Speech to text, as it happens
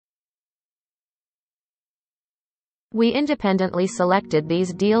We independently selected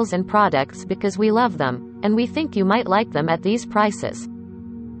these deals and products because we love them, and we think you might like them at these prices.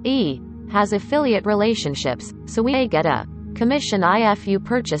 E has affiliate relationships, so we get a commission if you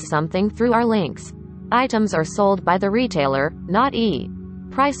purchase something through our links. Items are sold by the retailer, not E.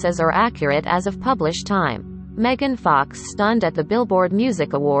 Prices are accurate as of published time. Megan Fox stunned at the Billboard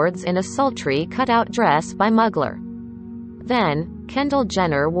Music Awards in a sultry cutout dress by Mugler. Then, Kendall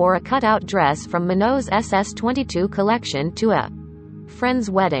Jenner wore a cutout dress from Minot's SS22 collection to a friend's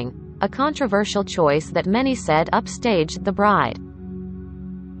wedding, a controversial choice that many said upstaged the bride.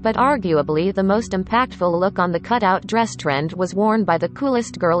 But arguably the most impactful look on the cutout dress trend was worn by the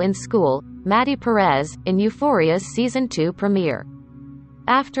coolest girl in school, Maddie Perez, in Euphoria's Season 2 premiere.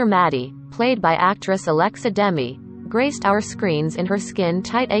 After Maddie, played by actress Alexa Demi, graced our screens in her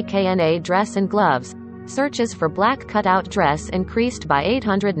skin-tight AKNA dress and gloves, searches for black cutout dress increased by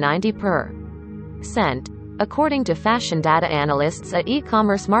 890%. According to fashion data analysts at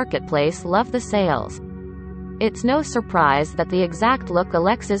e-commerce marketplace Love the Sales. It's no surprise that the exact look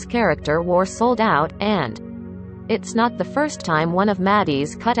Alexa's character wore sold out, and it's not the first time one of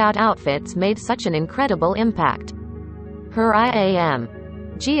Maddie's cutout outfits made such an incredible impact. Her IAM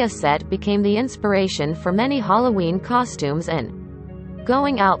Gia set became the inspiration for many Halloween costumes and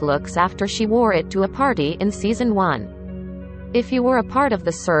going out looks after she wore it to a party in Season 1. If you were a part of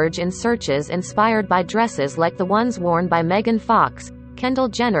the surge in searches inspired by dresses like the ones worn by Megan Fox, Kendall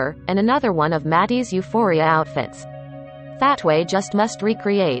Jenner, and another one of Maddie's Euphoria outfits, that way just must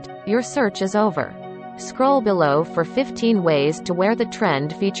recreate, your search is over. Scroll below for 15 ways to wear the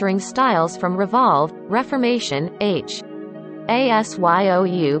trend featuring styles from Revolve, Reformation,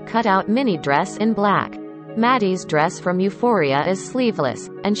 ASYOU cutout mini dress in black. Maddie's dress from Euphoria is sleeveless,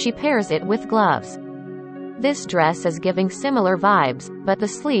 and she pairs it with gloves. This dress is giving similar vibes, but the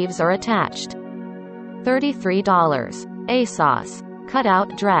sleeves are attached. $33. ASOS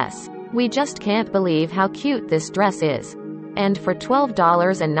cutout dress. We just can't believe how cute this dress is. And for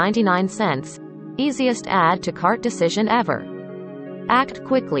 $12.99, easiest add to cart decision ever. Act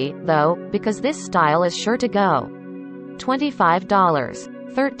quickly, though, because this style is sure to go. $25.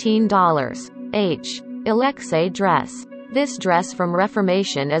 $13. Alexa dress. This dress from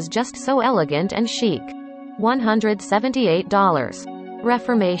Reformation is just so elegant and chic. $178.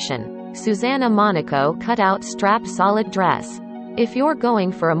 Reformation. Susanna Monaco cutout strap solid dress. If you're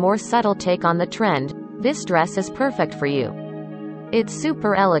going for a more subtle take on the trend, this dress is perfect for you. It's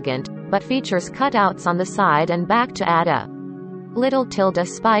super elegant, but features cutouts on the side and back to add a little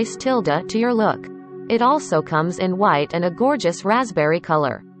spice to your look. It also comes in white and a gorgeous raspberry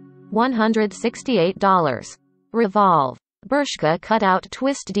color. $168. Revolve. Bershka cutout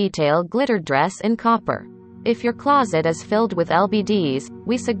twist detail glitter dress in copper. If your closet is filled with LBDs,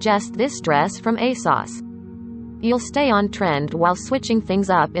 we suggest this dress from ASOS. You'll stay on trend while switching things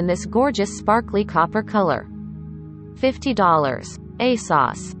up in this gorgeous sparkly copper color. $50.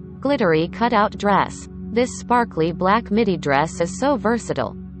 ASOS. Glittery cutout dress. This sparkly black midi dress is so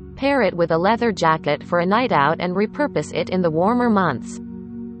versatile. Pair it with a leather jacket for a night out and repurpose it in the warmer months.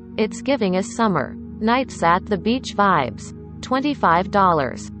 It's giving us summer nights at the beach vibes.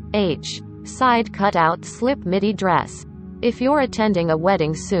 $25. Side cutout slip midi dress. If you're attending a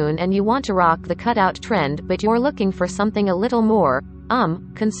wedding soon and you want to rock the cutout trend but you're looking for something a little more,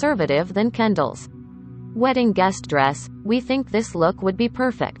 conservative than Kendall's wedding guest dress, we think this look would be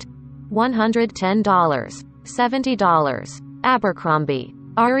perfect. $110. $70. Abercrombie.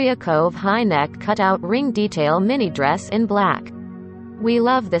 Aria Cove high neck cutout ring detail mini dress in black. We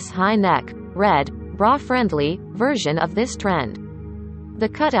love this high neck, red, bra-friendly version of this trend. The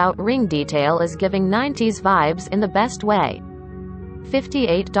cutout ring detail is giving 90s vibes in the best way.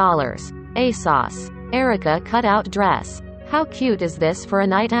 $58. ASOS. Erica cutout dress. How cute is this for a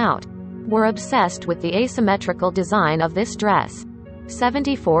night out? We're obsessed with the asymmetrical design of this dress.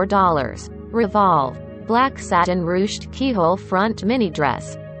 $74. Revolve. Black satin ruched keyhole front mini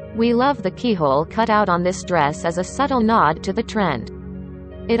dress. We love the keyhole cutout on this dress as a subtle nod to the trend.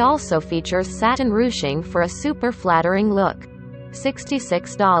 It also features satin ruching for a super flattering look.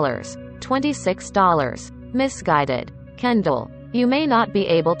 $66. $26. Misguided. Kendall. You may not be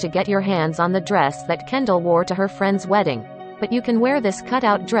able to get your hands on the dress that Kendall wore to her friend's wedding, but you can wear this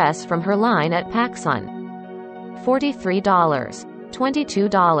cutout dress from her line at PacSun. $43.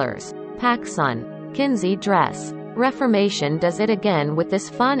 $22. PacSun. Kinsey dress. Reformation does it again with this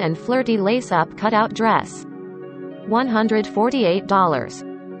fun and flirty lace-up cutout dress. $148.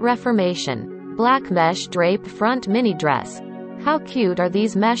 Reformation. Black mesh drape front mini dress. How cute are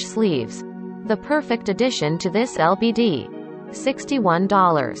these mesh sleeves? The perfect addition to this LBD. $61.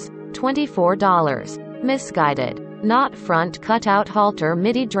 $24. Misguided. Knot front cutout halter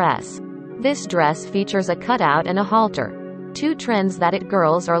midi dress. This dress features a cutout and a halter. Two trends that it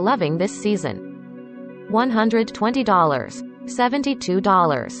girls are loving this season. $120.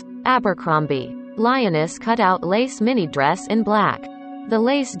 $72. Abercrombie. Lioness cutout lace mini dress in black. The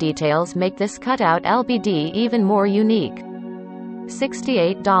lace details make this cutout LBD even more unique.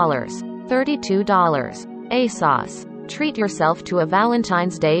 $68. $32. ASOS. Treat yourself to a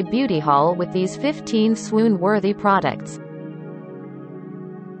Valentine's Day beauty haul with these 15 swoon-worthy products.